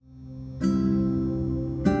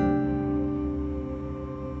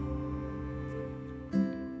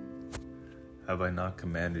have I not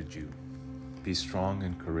commanded you? Be strong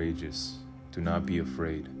and courageous. Do not be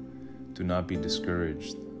afraid. Do not be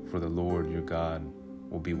discouraged, for the Lord your God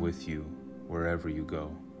will be with you wherever you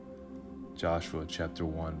go. Joshua chapter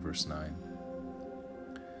 1, verse 9.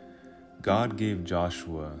 God gave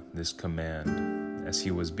Joshua this command as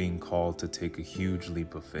he was being called to take a huge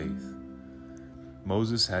leap of faith.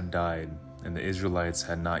 Moses had died, and the Israelites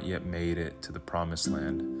had not yet made it to the promised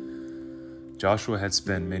land. Joshua had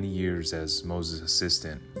spent many years as Moses'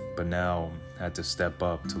 assistant, but now had to step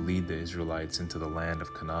up to lead the Israelites into the land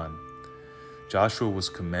of Canaan. Joshua was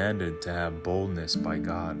commanded to have boldness by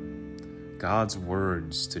God. God's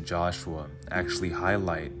words to Joshua actually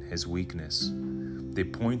highlight his weakness. They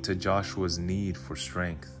point to Joshua's need for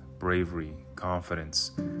strength, bravery,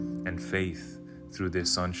 confidence, and faith through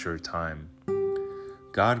this unsure time.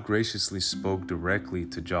 God graciously spoke directly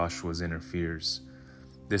to Joshua's inner fears.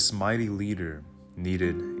 This mighty leader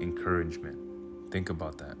needed encouragement. Think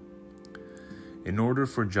about that. In order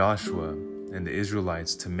for Joshua and the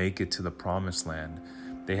Israelites to make it to the promised land,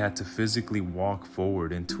 they had to physically walk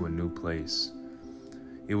forward into a new place.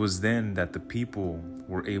 It was then that the people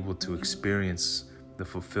were able to experience the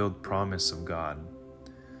fulfilled promise of God.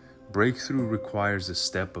 Breakthrough requires a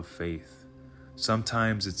step of faith.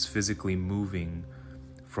 Sometimes it's physically moving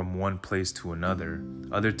from one place to another.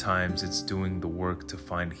 Other times it's doing the work to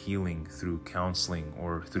find healing through counseling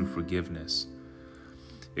or through forgiveness.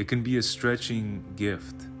 It can be a stretching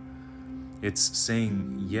gift. It's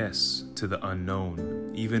saying yes to the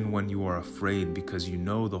unknown, even when you are afraid, because you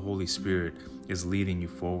know the Holy Spirit is leading you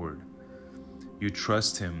forward. You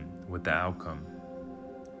trust Him with the outcome.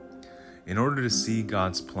 In order to see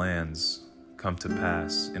God's plans come to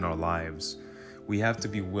pass in our lives, we have to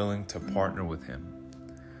be willing to partner with Him.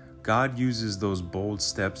 God uses those bold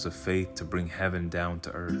steps of faith to bring heaven down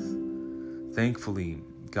to earth. Thankfully,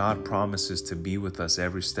 God promises to be with us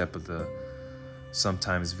every step of the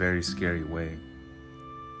sometimes very scary way.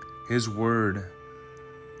 His word,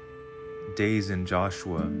 days in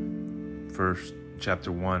Joshua,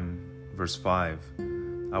 chapter 1, verse 5,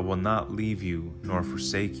 I will not leave you nor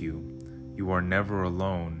forsake you. You are never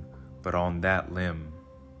alone, but on that limb.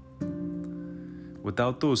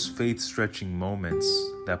 Without those faith-stretching moments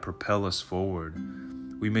that propel us forward,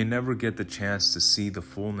 we may never get the chance to see the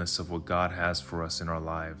fullness of what God has for us in our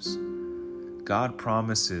lives. God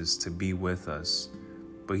promises to be with us,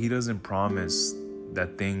 but He doesn't promise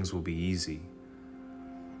that things will be easy.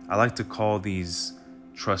 I like to call these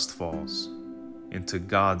trust falls. Into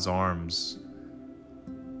God's arms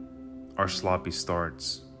are sloppy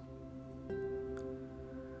starts.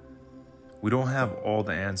 We don't have all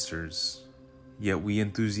the answers, yet we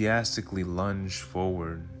enthusiastically lunge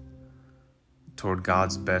forward toward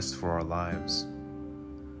God's best for our lives.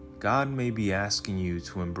 God may be asking you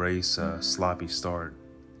to embrace a sloppy start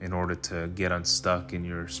in order to get unstuck in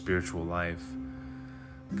your spiritual life.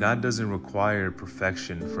 God doesn't require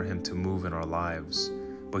perfection for Him to move in our lives,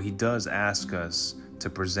 but He does ask us to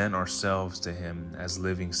present ourselves to Him as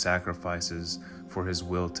living sacrifices for His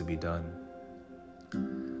will to be done.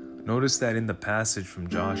 Notice that in the passage from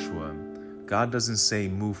Joshua, God doesn't say,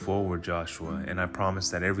 move forward, Joshua, and I promise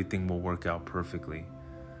that everything will work out perfectly.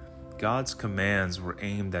 God's commands were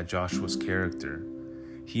aimed at Joshua's character.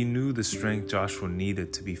 He knew the strength Joshua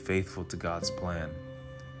needed to be faithful to God's plan.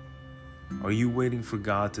 Are you waiting for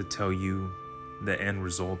God to tell you the end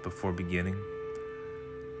result before beginning?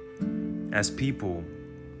 As people,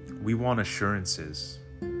 we want assurances.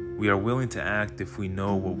 We are willing to act if we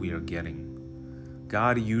know what we are getting.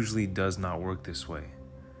 God usually does not work this way.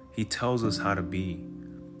 He tells us how to be.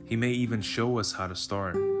 He may even show us how to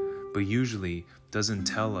start, but usually doesn't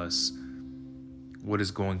tell us what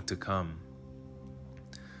is going to come.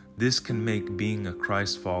 This can make being a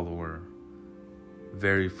Christ follower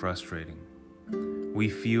very frustrating. We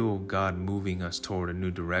feel God moving us toward a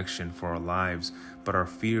new direction for our lives, but our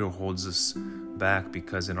fear holds us back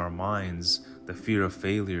because in our minds, the fear of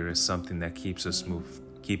failure is something that keeps us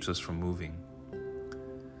from moving.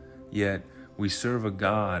 Yet, we serve a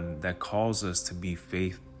God that calls us to be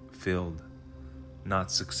faith-filled,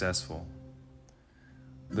 not successful.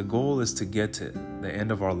 The goal is to get to the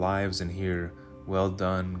end of our lives and hear, well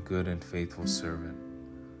done, good and faithful servant.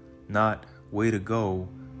 Not, way to go,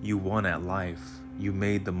 you won at life, you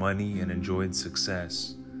made the money and enjoyed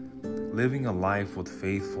success. Living a life with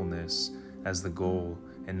faithfulness as the goal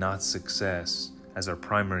and not success as our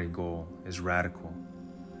primary goal is radical.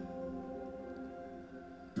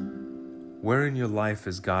 Where in your life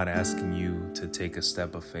is God asking you to take a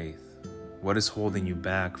step of faith? What is holding you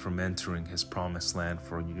back from entering His promised land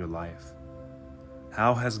for your life?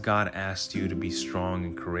 How has God asked you to be strong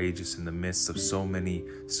and courageous in the midst of so many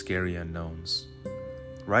scary unknowns?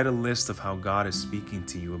 Write a list of how God is speaking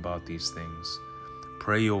to you about these things.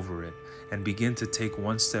 Pray over it and begin to take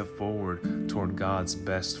one step forward toward God's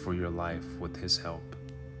best for your life with His help.